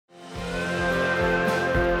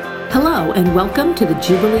Hello, and welcome to the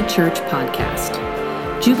Jubilee Church podcast.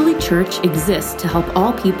 Jubilee Church exists to help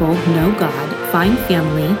all people know God, find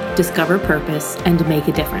family, discover purpose, and make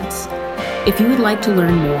a difference. If you would like to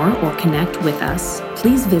learn more or connect with us,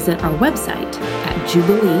 please visit our website at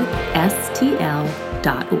jubileestl.org.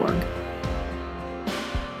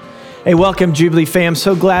 Hey, welcome, Jubilee fam.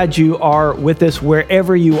 So glad you are with us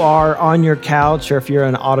wherever you are, on your couch, or if you're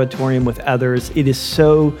in an auditorium with others. It is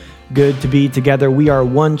so good to be together. We are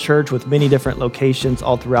one church with many different locations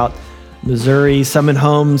all throughout Missouri, some in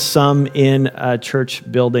homes, some in church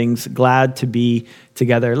buildings. Glad to be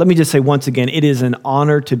together. Let me just say once again, it is an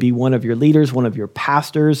honor to be one of your leaders, one of your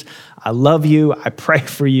pastors. I love you. I pray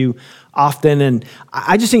for you often. And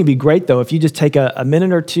I just think it'd be great, though, if you just take a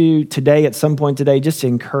minute or two today, at some point today, just to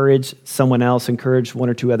encourage someone else, encourage one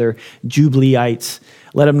or two other Jubileeites.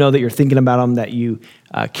 Let them know that you're thinking about them, that you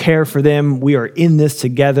care for them. We are in this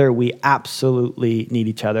together. We absolutely need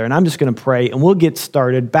each other. And I'm just going to pray, and we'll get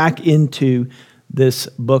started back into this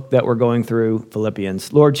book that we're going through,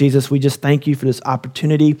 Philippians. Lord Jesus, we just thank you for this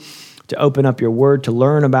opportunity to open up your word, to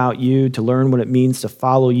learn about you, to learn what it means to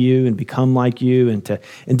follow you and become like you, and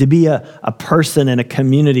to be a person in a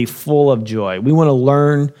community full of joy. We want to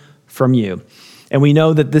learn from you. And we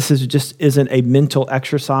know that this isn't a mental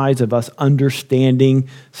exercise of us understanding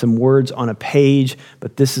some words on a page,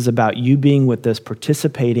 but this is about you being with us,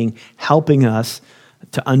 participating, helping us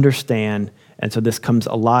to understand. And so this comes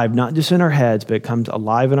alive, not just in our heads, but it comes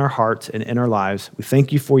alive in our hearts and in our lives. We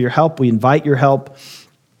thank you for your help. We invite your help.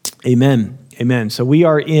 Amen. Amen. So we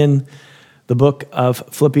are in the book of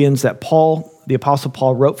Philippians that Paul, the Apostle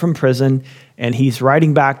Paul, wrote from prison, and he's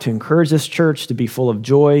writing back to encourage this church to be full of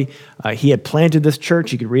joy. He had planted this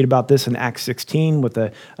church. You could read about this in Acts 16 with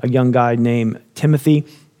a young guy named Timothy.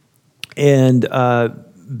 And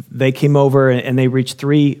they came over and they reached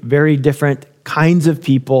three very different kinds of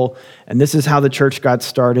people. And this is how the church got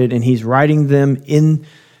started. And he's writing them in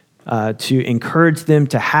to encourage them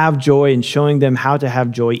to have joy and showing them how to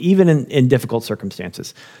have joy, even in difficult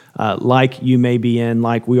circumstances, like you may be in,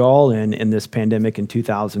 like we all in this pandemic in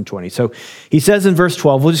 2020. So he says in verse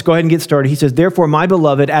 12, we'll just go ahead and get started. He says, "Therefore, my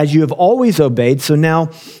beloved, as you have always obeyed, so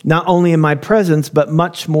now not only in my presence, but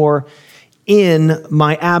much more in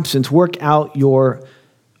my absence, work out your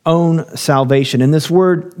own salvation." And this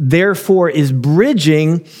word, therefore, is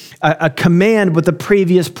bridging a command with the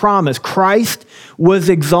previous promise. Christ was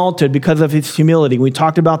exalted because of his humility. We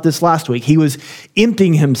talked about this last week. He was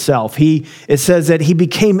emptying himself. It says that he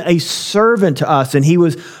became a servant to us, and he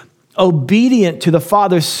was obedient to the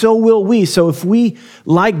Father. So will we. So if we,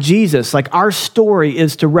 like Jesus, like our story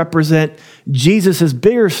is to represent Jesus's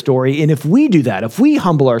bigger story, and if we do that, if we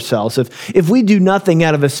humble ourselves, if we do nothing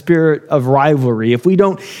out of a spirit of rivalry, if we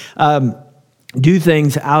don't do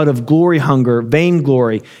things out of glory hunger,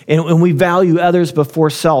 vainglory, and we value others before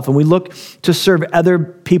self, and we look to serve other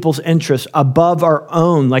people's interests above our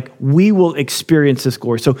own, like we will experience this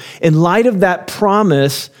glory. So in light of that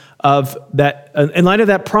promise,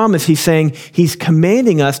 he's saying he's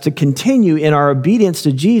commanding us to continue in our obedience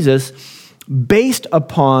to Jesus based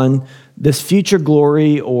upon this future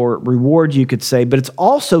glory or reward, you could say, but it's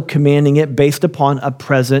also commanding it based upon a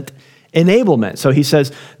present enablement. So he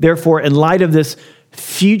says, therefore, in light of this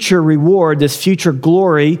future reward, this future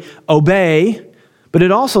glory, obey. But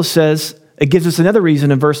it also says, it gives us another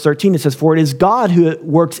reason in verse 13. It says, "For it is God who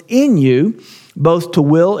works in you both to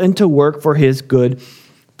will and to work for his good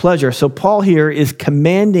pleasure." So Paul here is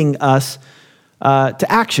commanding us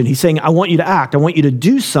to action. He's saying, I want you to act. I want you to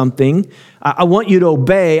do something. I want you to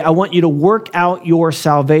obey. I want you to work out your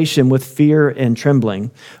salvation with fear and trembling,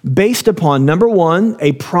 based upon, number one,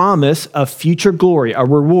 a promise of future glory, a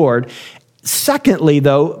reward. Secondly,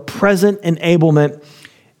 though, present enablement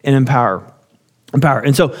and empower.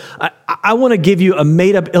 And so I want to give you a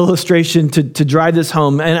made-up illustration to drive this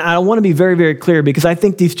home. And I want to be very, very clear because I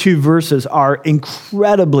think these two verses are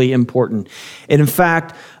incredibly important. And in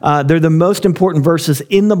fact, they're the most important verses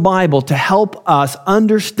in the Bible to help us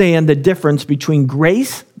understand the difference between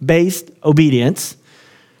grace-based obedience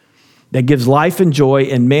that gives life and joy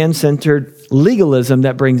and man-centered legalism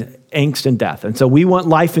that brings angst and death. And so we want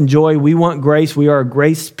life and joy. We want grace. We are a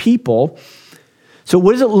grace people. So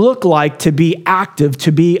what does it look like to be active,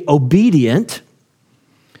 to be obedient,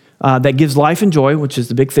 that gives life and joy, which is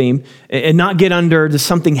the big theme, and not get under just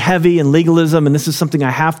something heavy and legalism, and this is something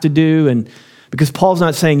I have to do, and because Paul's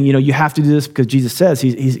not saying, you have to do this because Jesus says.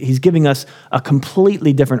 He's giving us a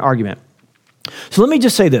completely different argument. So let me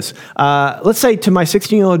just say this. Let's say to my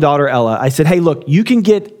 16-year-old daughter, Ella, I said, hey, look, you can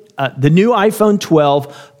get the new iPhone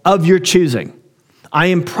 12 of your choosing. I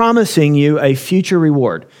am promising you a future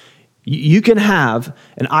reward. You can have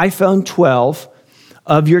an iPhone 12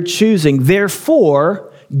 of your choosing.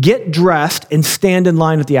 Therefore, get dressed and stand in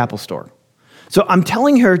line at the Apple Store. So I'm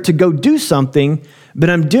telling her to go do something, but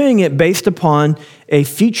I'm doing it based upon a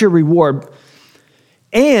future reward.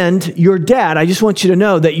 And your dad, I just want you to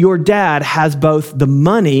know that your dad has both the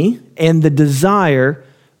money and the desire.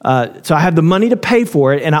 So I have the money to pay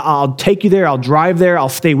for it, and I'll take you there. I'll drive there. I'll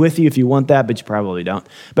stay with you if you want that, but you probably don't.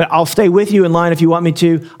 But I'll stay with you in line if you want me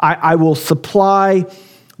to. I will supply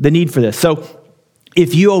the need for this. So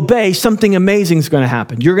if you obey, something amazing is going to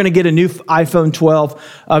happen. You're going to get a new iPhone 12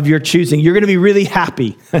 of your choosing. You're going to be really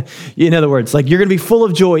happy. In other words, like you're going to be full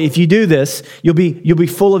of joy. If you do this, you'll be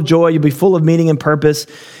full of joy. You'll be full of meaning and purpose,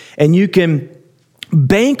 and you can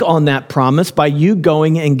bank on that promise by you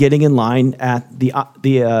going and getting in line at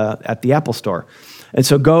the Apple Store. And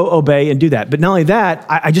so go obey and do that. But not only that,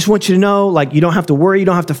 I just want you to know, like, you don't have to worry, you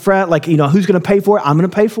don't have to fret, like, who's going to pay for it? I'm going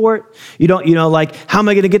to pay for it. Like, how am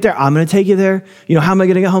I going to get there? I'm going to take you there. How am I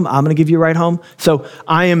going to get home? I'm going to give you a ride home. So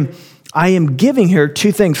I am giving here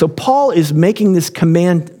two things. So Paul is making this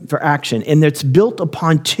command for action, and it's built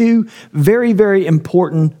upon two very, very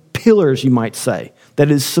important pillars, you might say, that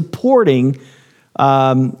is supporting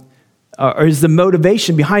or is the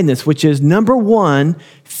motivation behind this, which is number one,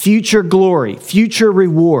 future glory, future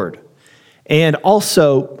reward, and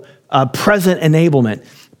also present enablement,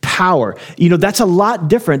 power. That's a lot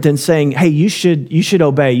different than saying, hey, you should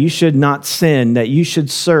obey, you should not sin, that you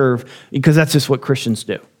should serve, because that's just what Christians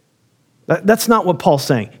do. That's not what Paul's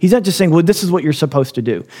saying. He's not just saying, well, this is what you're supposed to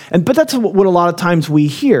do. But that's what a lot of times we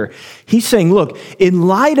hear. He's saying, look, in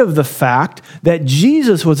light of the fact that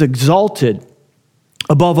Jesus was exalted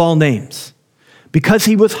above all names, because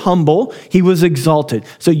he was humble, he was exalted.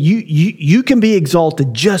 So you can be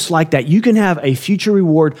exalted just like that. You can have a future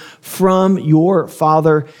reward from your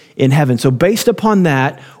Father in heaven. So based upon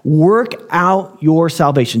that, work out your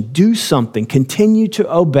salvation. Do something. Continue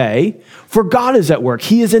to obey, for God is at work.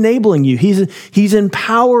 He is enabling you. He's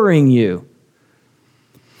empowering you.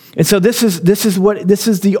 And so this is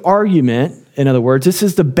the argument. In other words, this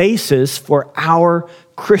is the basis for our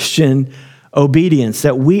Christian obedience,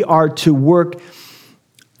 that we are to work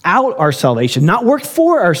out our salvation, not work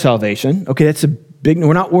for our salvation. Okay, that's a big,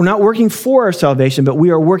 we're not working for our salvation, but we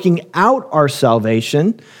are working out our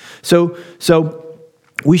salvation. So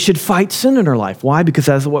we should fight sin in our life. Why? Because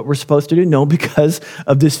that's what we're supposed to do? No, because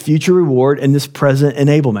of this future reward and this present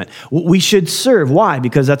enablement. We should serve. Why?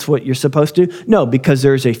 Because that's what you're supposed to do? No, because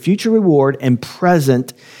there's a future reward and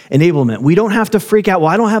present enablement. We don't have to freak out.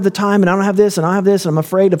 Well, I don't have the time, and I don't have this, and I don't have this, and I'm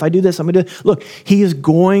afraid if I do this, I'm going to do it. Look, he is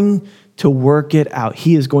going to work it out.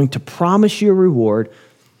 He is going to promise you a reward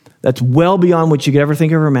that's well beyond what you could ever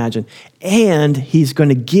think of or imagine, and he's going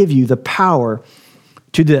to give you the power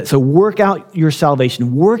to do that. So work out your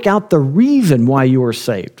salvation. Work out the reason why you were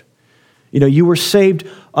saved. You were saved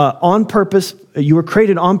on purpose. You were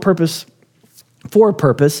created on purpose, for a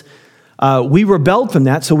purpose. We rebelled from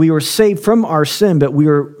that, so we were saved from our sin, but we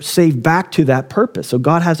were saved back to that purpose. So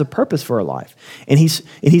God has a purpose for our life. And he's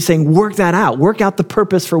saying, work that out. Work out the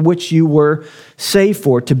purpose for which you were saved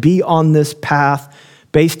for, to be on this path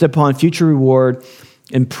based upon future reward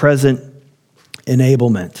and present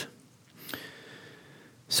enablement.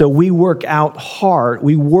 So we work out hard.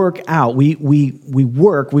 We work out. We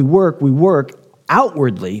work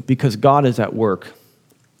outwardly because God is at work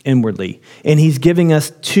inwardly. And he's giving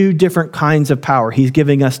us two different kinds of power. He's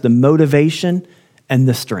giving us the motivation and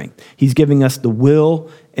the strength. He's giving us the will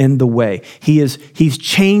and the way. He's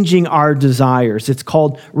changing our desires. It's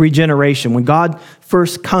called regeneration. When God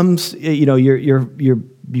first comes, you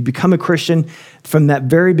become a Christian. From that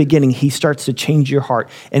very beginning, he starts to change your heart.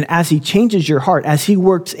 And as he changes your heart, as he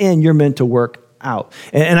works in, you're meant to work out.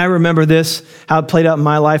 And I remember this, how it played out in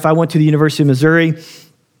my life. I went to the University of Missouri.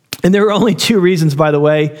 And there were only two reasons, by the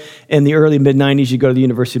way, in the early mid-90s you go to the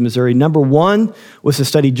University of Missouri. Number one was to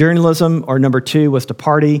study journalism, or number two was to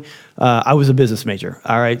party. I was a business major,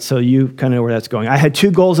 all right? So you kind of know where that's going. I had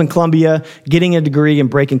two goals in Columbia, getting a degree and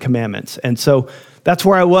breaking commandments. And so that's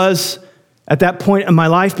where I was at that point in my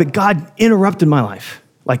life, but God interrupted my life.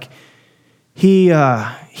 Like, he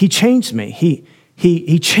changed me.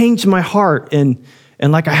 He changed my heart, and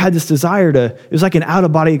like I had this desire it was like an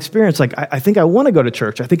out-of-body experience. Like, I think I want to go to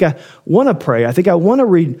church. I think I want to pray. I think I want to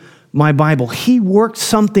read my Bible. He worked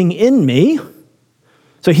something in me.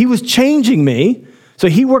 So he was changing me. So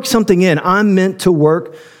he worked something in. I'm meant to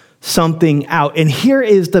work something out. And here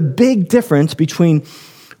is the big difference between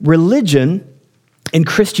religion and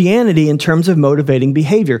Christianity in terms of motivating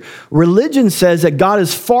behavior. Religion says that God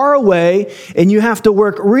is far away and you have to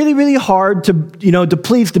work really, really hard to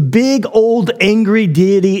please the big, old, angry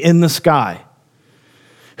deity in the sky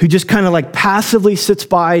who just kind of like passively sits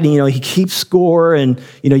by and, he keeps score and,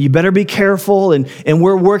 you better be careful and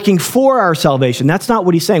we're working for our salvation. That's not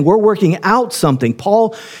what he's saying. We're working out something.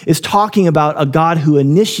 Paul is talking about a God who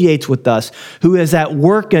initiates with us, who is at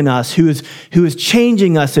work in us, who is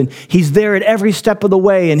changing us, and he's there at every step of the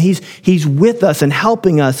way, and he's with us and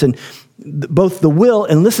helping us, and both the will,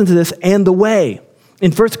 and listen to this, and the way.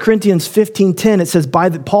 In 1 Corinthians 15:10, it says,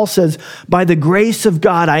 Paul says, by the grace of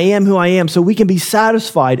God, I am who I am. So we can be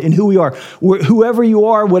satisfied in who we are. Whoever you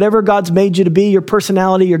are, whatever God's made you to be, your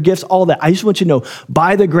personality, your gifts, all that. I just want you to know,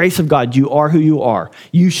 by the grace of God, you are who you are.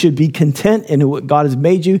 You should be content in what God has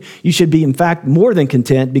made you. You should be, in fact, more than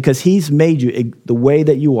content because he's made you the way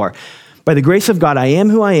that you are. By the grace of God, I am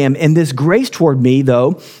who I am. And this grace toward me,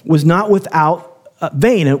 though, was not without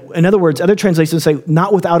vain. In other words, other translations say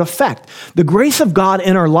not without effect. The grace of God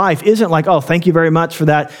in our life isn't like, oh, thank you very much for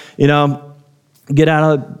that, get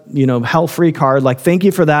out of, hell-free card. Like, thank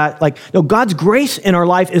you for that. Like, no, God's grace in our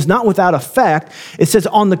life is not without effect. It says,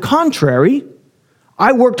 on the contrary,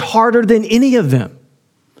 I worked harder than any of them.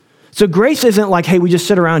 So grace isn't like, hey, we just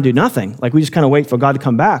sit around and do nothing. Like, we just kind of wait for God to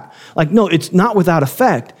come back. Like, no, it's not without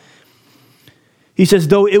effect. He says,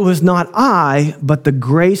 though it was not I, but the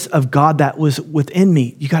grace of God that was within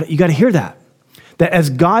me. You got to hear that. That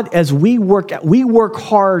as we work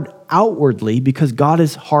hard outwardly because God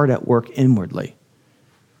is hard at work inwardly.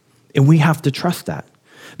 And we have to trust that.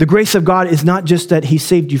 The grace of God is not just that he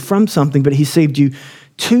saved you from something, but he saved you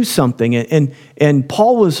to something. And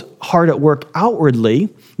Paul was hard at work outwardly,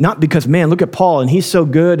 not because, man, look at Paul and he's so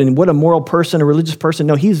good and what a moral person, a religious person.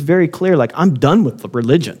 No, he's very clear, like, I'm done with the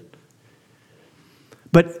religion.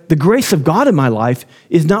 But the grace of God in my life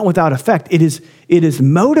is not without effect. It is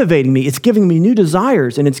motivating me. It's giving me new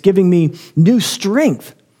desires, and it's giving me new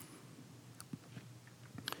strength.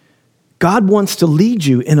 God wants to lead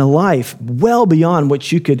you in a life well beyond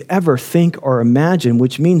what you could ever think or imagine,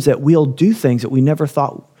 which means that we'll do things that we never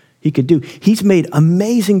thought he could do. He's made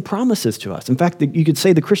amazing promises to us. In fact, you could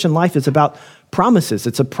say the Christian life is about promises.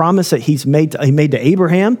 It's a promise that he made to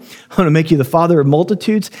Abraham. I'm going to make you the father of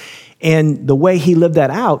multitudes. And the way he lived that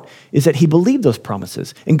out is that he believed those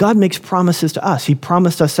promises. And God makes promises to us. He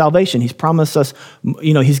promised us salvation. He's promised us,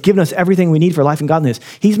 he's given us everything we need for life and godliness.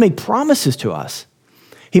 He's made promises to us.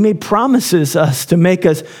 He made promises us to make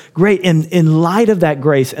us great. And in light of that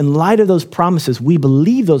grace, in light of those promises, we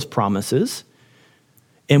believe those promises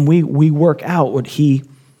and we work out what he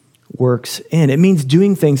works in. It means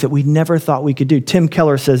doing things that we never thought we could do. Tim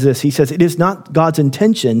Keller says this. He says, it is not God's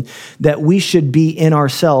intention that we should be in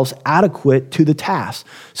ourselves adequate to the task.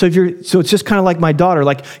 So it's just kind of like my daughter,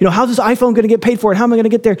 like, how's this iPhone going to get paid for? And how am I going to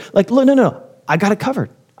get there? Like, no, I got it covered.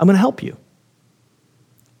 I'm going to help you.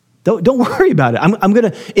 Don't worry about it. I'm going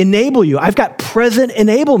to enable you. I've got present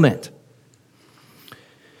enablement.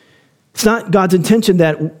 It's not God's intention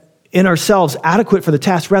that in ourselves adequate for the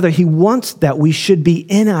task. Rather, he wants that we should be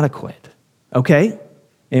inadequate, okay?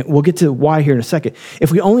 And we'll get to why here in a second. If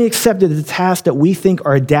we only accepted the tasks that we think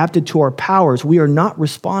are adapted to our powers, we are not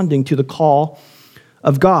responding to the call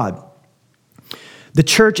of God. The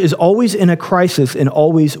church is always in a crisis and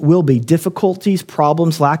always will be. Difficulties,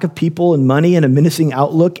 problems, lack of people and money and a menacing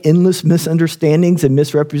outlook, endless misunderstandings and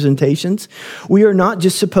misrepresentations. We are not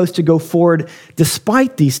just supposed to go forward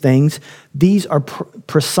despite these things. These are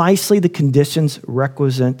precisely the conditions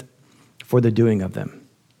requisite for the doing of them.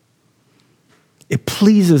 It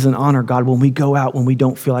pleases and honors God when we go out when we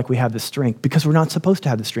don't feel like we have the strength, because we're not supposed to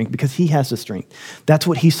have the strength, because he has the strength. That's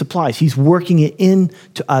what he supplies. He's working it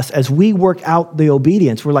into us. As we work out the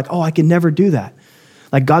obedience, we're like, oh, I can never do that.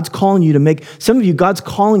 Like God's calling you to make, some of you, God's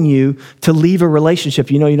calling you to leave a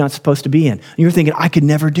relationship you're not supposed to be in. And you're thinking, I could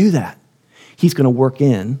never do that. He's going to work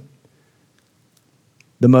in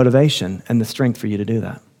the motivation and the strength for you to do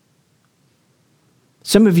that.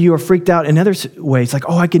 Some of you are freaked out in other ways, like,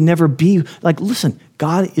 oh, I could never be. Like, listen,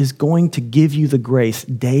 God is going to give you the grace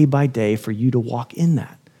day by day for you to walk in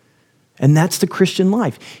that. And that's the Christian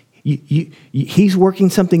life. He's working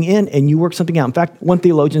something in and you work something out. In fact, one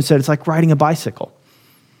theologian said it's like riding a bicycle.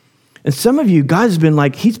 And some of you, God's been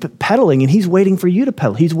like, he's pedaling and he's waiting for you to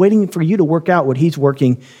pedal. He's waiting for you to work out what he's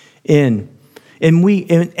working in.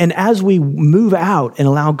 And as we move out and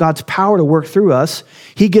allow God's power to work through us,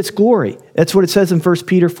 he gets glory. That's what it says in 1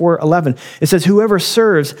 Peter 4:11. It says, whoever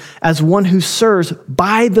serves as one who serves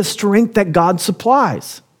by the strength that God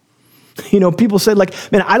supplies. People say like,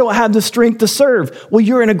 man, I don't have the strength to serve. Well,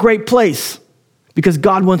 you're in a great place because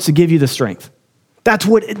God wants to give you the strength. That's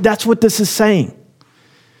what this is saying.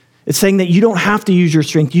 It's saying that you don't have to use your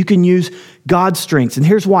strength. You can use God's strengths. And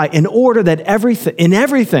here's why. In order that in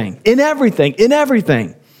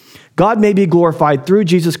everything, God may be glorified through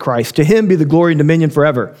Jesus Christ. To him be the glory and dominion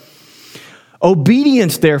forever.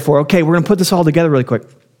 Obedience, therefore, okay, we're going to put this all together really quick.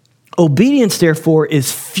 Obedience, therefore,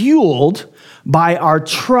 is fueled by our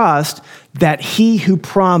trust that he who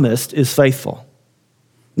promised is faithful.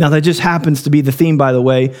 Now, that just happens to be the theme, by the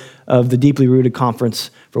way, of the Deeply Rooted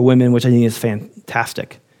Conference for Women, which I think is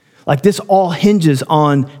fantastic. Like, this all hinges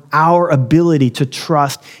on our ability to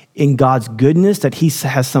trust in God's goodness, that he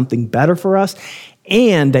has something better for us,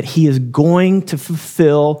 and that he is going to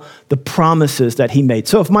fulfill the promises that he made.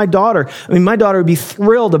 So if my daughter would be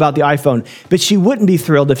thrilled about the iPhone, but she wouldn't be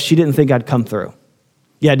thrilled if she didn't think I'd come through.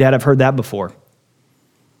 Yeah, Dad, I've heard that before.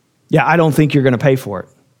 Yeah, I don't think you're going to pay for it.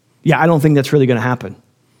 Yeah, I don't think that's really going to happen.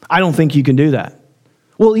 I don't think you can do that.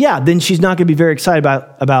 Well, yeah, then she's not going to be very excited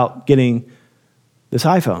about getting this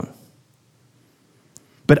iPhone.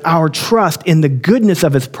 But our trust in the goodness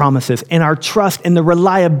of his promises and our trust in the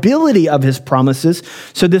reliability of his promises,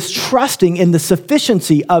 so this trusting in the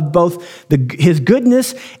sufficiency of both his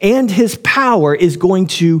goodness and his power is going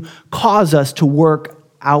to cause us to work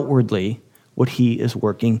outwardly what he is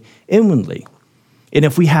working inwardly. And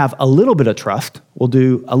if we have a little bit of trust, we'll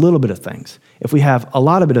do a little bit of things. If we have a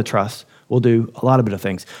lot of bit of trust, we'll do a lot of bit of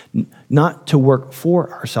things. Not to work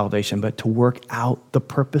for our salvation, but to work out the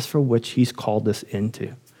purpose for which he's called us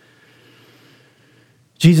into.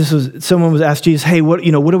 Someone was asked Jesus, hey, what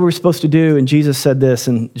are we supposed to do? And Jesus said this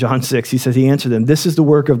in John 6. He answered them, this is the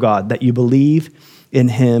work of God, that you believe in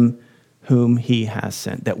him whom he has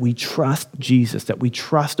sent, that we trust Jesus, that we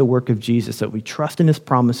trust the work of Jesus, that we trust in his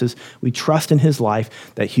promises, we trust in his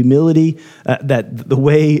life, that humility, that the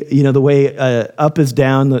way up is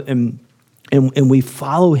down, and we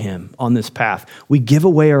follow him on this path. We give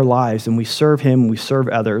away our lives and we serve him, we serve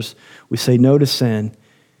others. We say no to sin.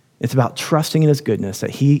 It's about trusting in his goodness,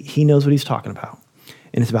 that he knows what he's talking about.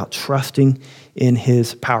 And it's about trusting in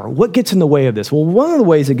his power. What gets in the way of this? Well, one of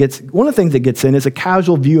the things that gets in is a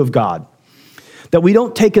casual view of God. That we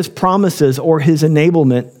don't take his promises or his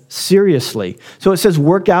enablement seriously. So it says,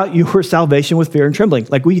 work out your salvation with fear and trembling.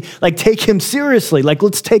 We take him seriously.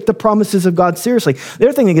 Let's take the promises of God seriously. The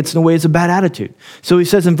other thing that gets in the way is a bad attitude. So he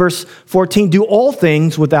says in verse 14, do all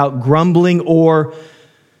things without grumbling or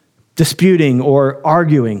disputing or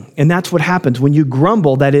arguing. And that's what happens. When you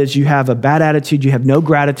grumble, that is, you have a bad attitude, you have no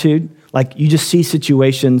gratitude, you just see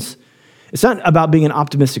situations. It's not about being an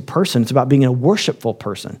optimistic person. It's about being a worshipful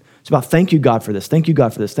person. It's about thank you, God, for this. Thank you,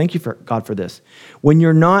 God, for this. Thank you, God, for this. When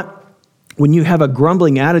you have a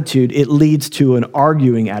grumbling attitude, it leads to an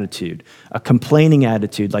arguing attitude, a complaining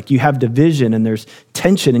attitude. You have division and there's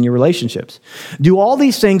tension in your relationships. Do all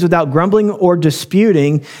these things without grumbling or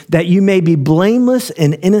disputing, that you may be blameless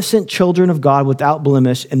and innocent children of God without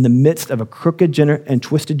blemish in the midst of a crooked and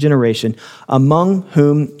twisted generation, among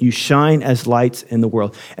whom you shine as lights in the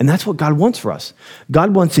world. And that's what God wants for us.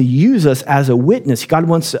 God wants to use us as a witness. God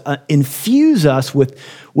wants to infuse us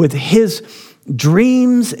with his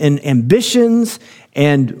dreams and ambitions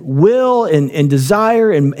and will and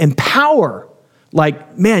desire and power.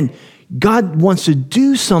 God wants to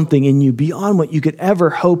do something in you beyond what you could ever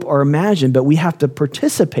hope or imagine, but we have to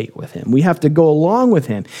participate with him. We have to go along with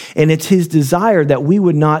him. And it's his desire that we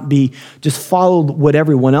would not be just follow what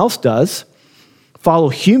everyone else does, follow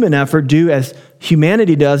human effort, do as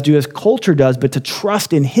humanity does, do as culture does, but to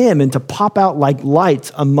trust in him and to pop out like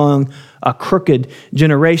lights among a crooked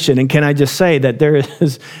generation. And can I just say that there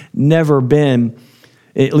has never been,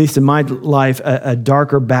 at least in my life, a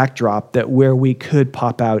darker backdrop that where we could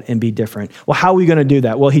pop out and be different. Well, how are we going to do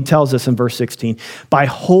that? Well, he tells us in verse 16, by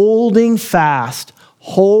holding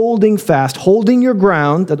your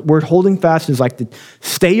ground. That word holding fast is to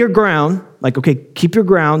stay your ground. Okay, keep your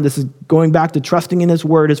ground. This is going back to trusting in his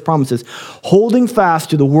word, his promises. Holding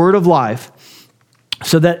fast to the word of life,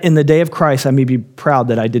 so that in the day of Christ I may be proud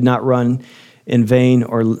that I did not run in vain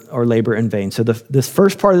or labor in vain. So this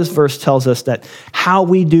first part of this verse tells us that how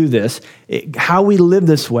we do this, how we live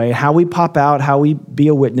this way, how we pop out, how we be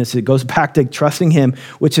a witness, it goes back to trusting him,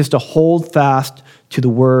 which is to hold fast to the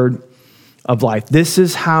word of life. This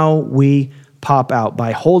is how we pop out,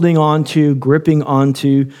 by holding on to, gripping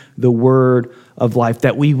onto the word of life,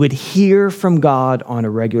 that we would hear from God on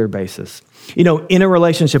a regular basis. In a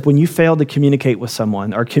relationship, when you fail to communicate with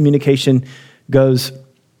someone, or communication goes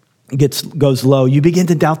low, you begin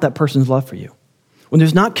to doubt that person's love for you. When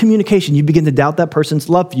there's not communication, you begin to doubt that person's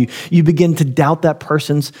love for you. You begin to doubt that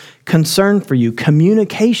person's concern for you.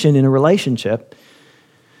 Communication in a relationship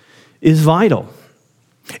is vital.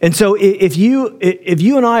 And so if you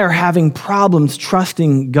and I are having problems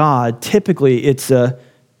trusting God, typically it's a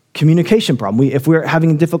communication problem. If we're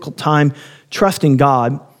having a difficult time trusting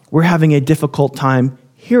God, we're having a difficult time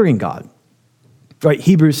hearing God. Right?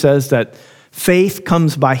 Hebrews says that faith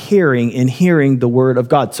comes by hearing, and hearing the word of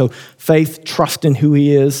God. So faith, trust in who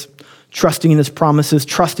he is, trusting in his promises,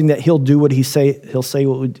 trusting that he'll do what he'll say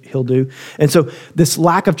what he'll do. And so this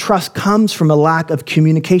lack of trust comes from a lack of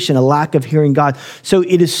communication, a lack of hearing God. So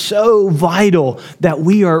it is so vital that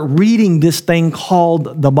we are reading this thing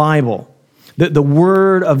called the Bible. The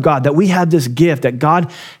word of God, that we have this gift that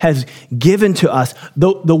God has given to us.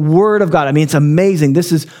 The word of God, I mean, it's amazing.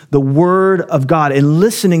 This is the word of God, and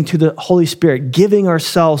listening to the Holy Spirit, giving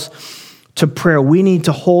ourselves to prayer. We need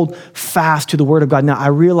to hold fast to the word of God. Now, I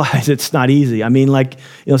realize it's not easy. I mean,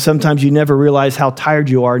 sometimes you never realize how tired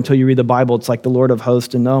you are until you read the Bible. It's like the Lord of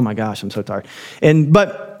hosts, and oh my gosh, I'm so tired.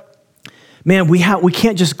 But man, we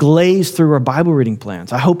can't just glaze through our Bible reading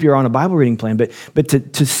plans. I hope you're on a Bible reading plan, but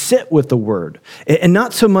to sit with the word and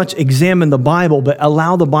not so much examine the Bible, but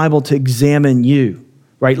allow the Bible to examine you,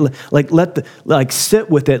 right? Sit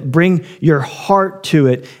with it, bring your heart to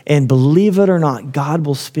it, and believe it or not, God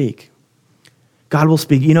will speak. God will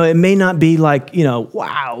speak. It may not be like,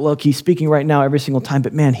 wow, look, he's speaking right now every single time,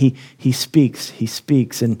 but man, he speaks,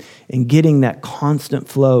 and getting that constant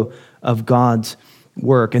flow of God's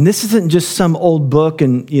work. And this isn't just some old book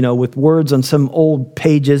and, with words on some old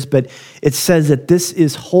pages, but it says that this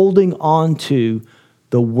is holding on to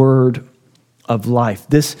the word of life.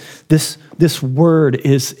 This word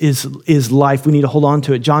is life. We need to hold on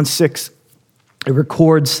to it. John 6, it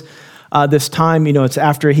records this time, it's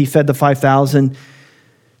after he fed the 5,000. It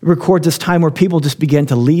records this time where people just began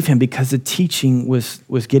to leave him because the teaching was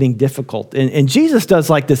getting difficult. And Jesus does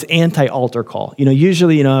like this anti-altar call.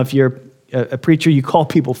 Usually, if you're a preacher, you call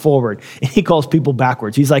people forward, and he calls people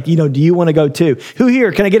backwards. He's like, do you want to go too? Who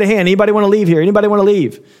here? Can I get a hand? Anybody want to leave here? Anybody want to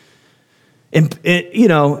leave?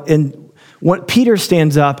 And what Peter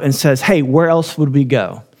stands up and says, hey, where else would we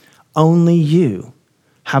go? Only you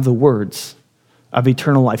have the words of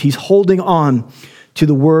eternal life. He's holding on to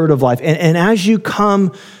the word of life. And as you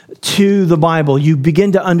come to the Bible, you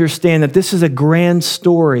begin to understand that this is a grand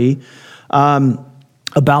story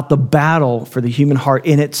about the battle for the human heart.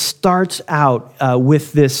 And it starts out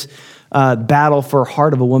with this battle for the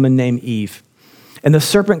heart of a woman named Eve. And the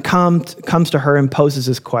serpent comes to her and poses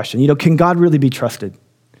this question. Can God really be trusted?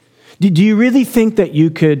 Do you really think that you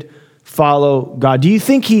could follow God? Do you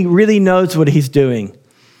think he really knows what he's doing?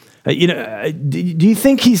 Do you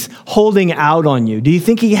think he's holding out on you? Do you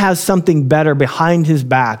think he has something better behind his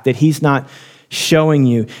back that he's not showing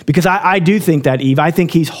you? Because I do think that, Eve, I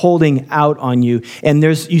think he's holding out on you. And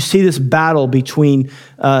you see this battle between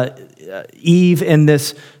Eve and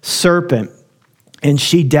this serpent, and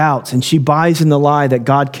she doubts, and she buys in the lie that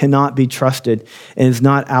God cannot be trusted and is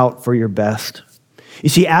not out for your best. You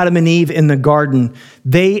see, Adam and Eve in the garden,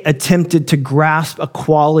 they attempted to grasp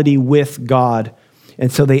equality with God,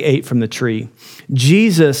 and so they ate from the tree.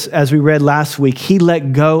 Jesus, as we read last week, he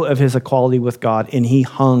let go of his equality with God, and he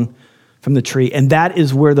hung from the tree. And that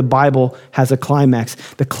is where the Bible has a climax.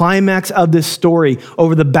 The climax of this story,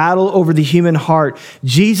 over the battle over the human heart,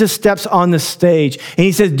 Jesus steps on the stage and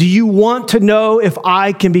he says, do you want to know if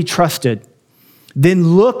I can be trusted?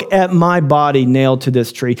 Then look at my body nailed to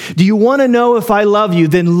this tree. Do you want to know if I love you?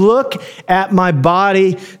 Then look at my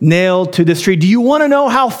body nailed to this tree. Do you want to know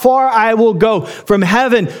how far I will go from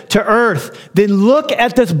heaven to earth? Then look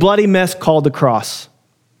at this bloody mess called the cross.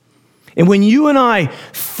 And when you and I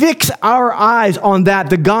fix our eyes on that,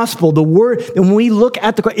 the gospel, the word, and when we look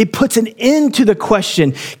at it puts an end to the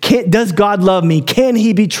question, does God love me? Can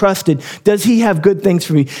he be trusted? Does he have good things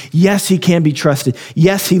for me? Yes, he can be trusted.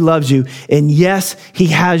 Yes, he loves you. And yes, he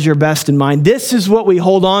has your best in mind. This is what we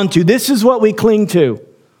hold on to. This is what we cling to.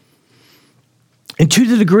 And to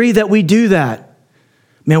the degree that we do that,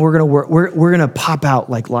 man, we're going to pop out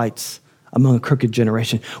like lights among a crooked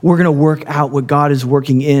generation. We're going to work out what God is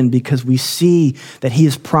working in, because we see that he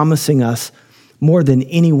is promising us more than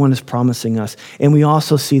anyone is promising us. And we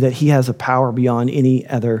also see that he has a power beyond any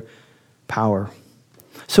other power.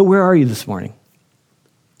 So where are you this morning?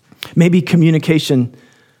 Maybe communication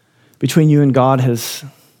between you and God has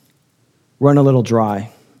run a little dry.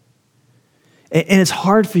 And it's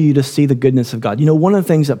hard for you to see the goodness of God. One of the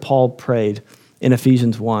things that Paul prayed in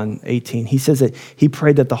Ephesians 1:18, he says that he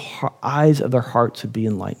prayed that the eyes of their hearts would be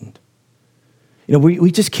enlightened.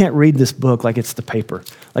 We just can't read this book like it's the paper.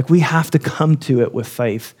 Like, we have to come to it with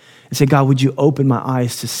faith and say, God, would you open my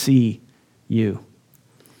eyes to see you?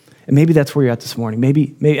 And maybe that's where you're at this morning.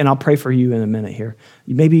 Maybe, and I'll pray for you in a minute here.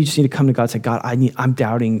 Maybe you just need to come to God and say, God, I'm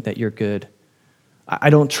doubting that you're good. I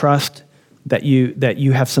don't trust that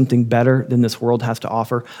you have something better than this world has to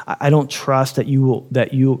offer. I don't trust that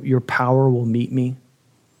your power will meet me,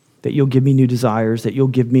 that you'll give me new desires, that you'll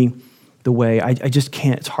give me the way. I just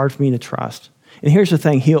can't. It's hard for me to trust. And here's the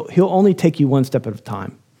thing. He'll only take you one step at a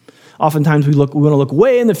time. Oftentimes we want to look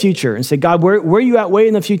way in the future and say, God, where are you at way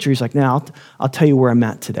in the future? He's like, now I'll tell you where I'm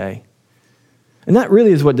at today. And that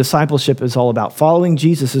really is what discipleship is all about. Following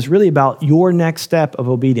Jesus is really about your next step of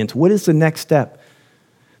obedience. What is the next step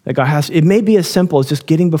that God has? It may be as simple as just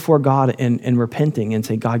getting before God and repenting and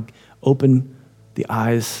say, God, open the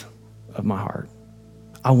eyes of my heart.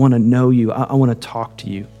 I want to know you. I want to talk to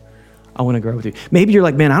you. I want to grow with you. Maybe you're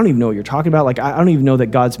like, man, I don't even know what you're talking about. Like, I don't even know that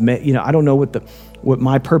God's, I don't know what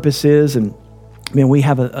my purpose is. And man, we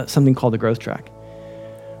have something called the Growth Track,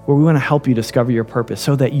 where we want to help you discover your purpose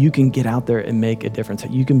so that you can get out there and make a difference,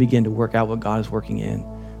 that you can begin to work out what God is working in.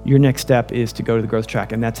 Your next step is to go to the Growth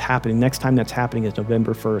Track, and that's happening. Next time that's happening is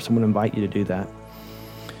November 1st. I'm going to invite you to do that.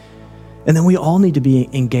 And then we all need to be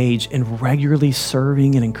engaged in regularly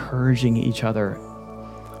serving and encouraging each other.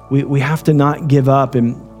 We have to not give up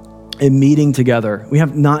in meeting together. We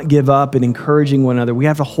have to not give up in encouraging one another. We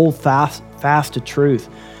have to hold fast to truth,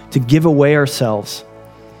 to give away ourselves.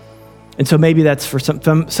 And so maybe that's for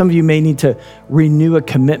some of you may need to renew a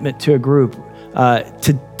commitment to a group,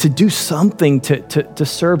 to do something to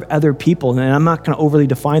serve other people. And I'm not going to overly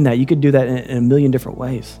define that. You could do that in a million different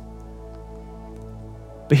ways.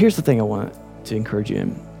 But here's the thing I want to encourage you in.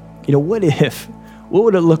 What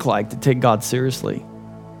would it look like to take God seriously?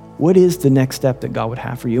 What is the next step that God would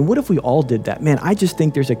have for you? And what if we all did that? Man, I just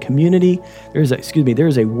think there's a community, there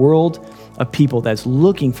is a world of people that's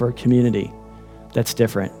looking for a community that's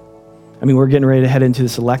different. I mean, we're getting ready to head into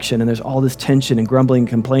this election, and there's all this tension and grumbling and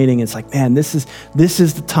complaining. It's like, man, this is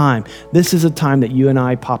the time. This is a time that you and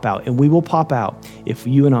I pop out, and we will pop out if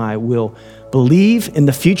you and I will believe in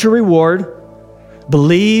the future reward,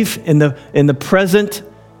 believe in the present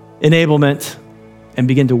enablement, and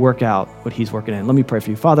begin to work out what he's working in. Let me pray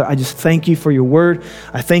for you. Father, I just thank you for your word.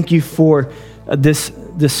 I thank you for this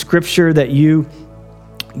scripture that you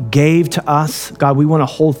gave to us. God, we want to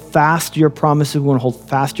hold fast to your promises. We want to hold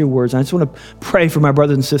fast to your words. And I just want to pray for my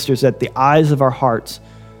brothers and sisters that the eyes of our hearts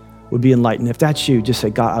would be enlightened. If that's you, just say,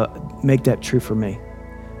 God, make that true for me.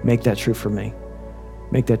 Make that true for me.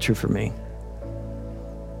 Make that true for me.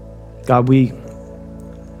 God, we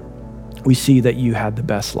see that you had the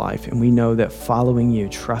best life, and we know that following you,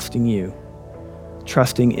 trusting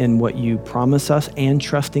in what you promise us, and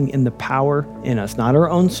trusting in the power in us, not our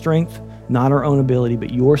own strength, not our own ability,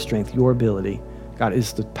 but your strength, your ability, God,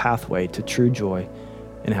 is the pathway to true joy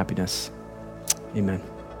and happiness. Amen.